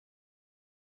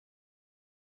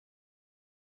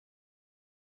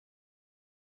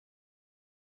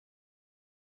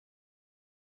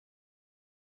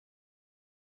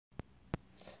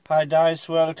Hi guys,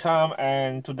 welcome,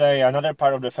 and today another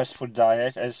part of the fast food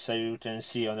diet. As you can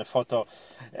see on the photo,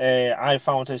 I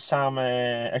found some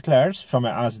eclairs from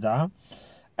Asda,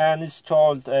 and it's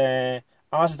called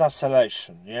Asda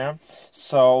selection. Yeah,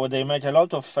 so they make a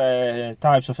lot of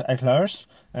types of eclairs.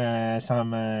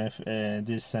 Some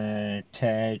this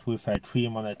cake with a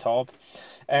cream on the top,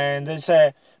 and there's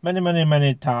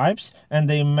many types, and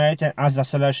they make an Asda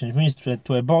selection. It means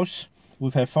to a box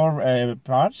with four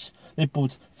parts. They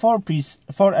put four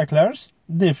eclairs,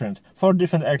 four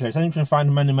different eclairs, and you can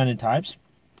find many types.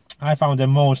 I found the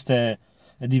most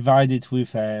divided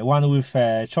with one with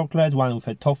chocolate, one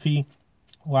with toffee,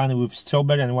 one with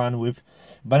strawberry, and one with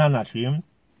banana cream.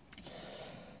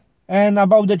 And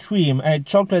about the cream,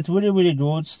 chocolate really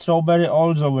good, strawberry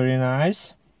also very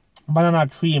nice, banana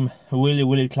cream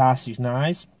really classic,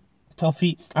 nice.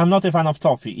 Toffee, I'm not a fan of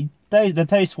toffee. The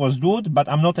taste was good, but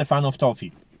I'm not a fan of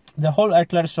toffee. The whole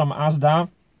eclairs from Asda,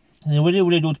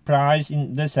 really good price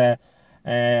in this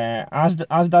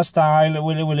Asda style,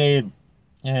 really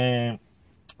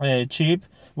cheap,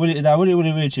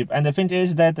 really cheap. And the thing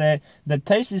is that the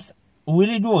taste is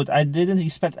really good. I didn't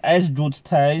expect as good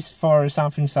taste for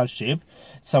something such cheap,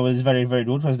 so it's very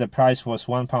good. Because the price was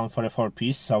 £1 for a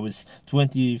 4-piece, so it's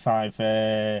 25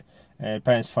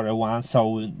 pence for a one.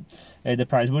 So the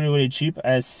price really cheap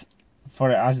as for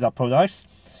Asda products.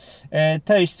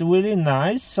 Tastes really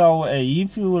nice. So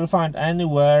if you will find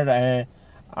anywhere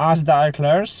Asda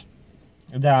eclairs,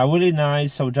 they are really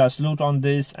nice. So just look on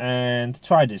this and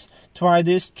try this.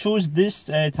 Choose this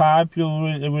type you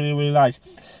really like.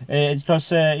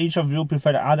 Because each of you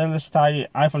prefer other style.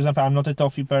 I, for example, I'm not a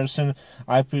toffee person.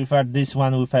 I prefer this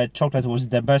one with chocolate was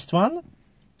the best one.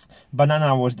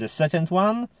 Banana was the second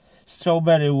one.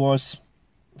 Strawberry was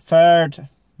third,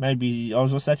 maybe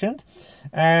also second,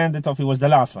 and the toffee was the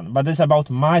last one. But it's about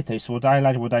my taste, what I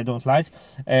like, what I don't like,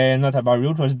 not about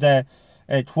you. Because the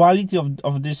quality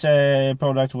of this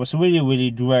product was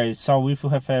really great. So if you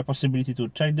have a possibility to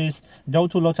check this, go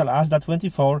to local Asda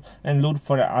 24 and look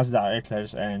for Asda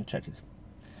eclairs and check it.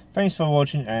 Thanks for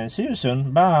watching and see you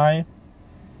soon. Bye.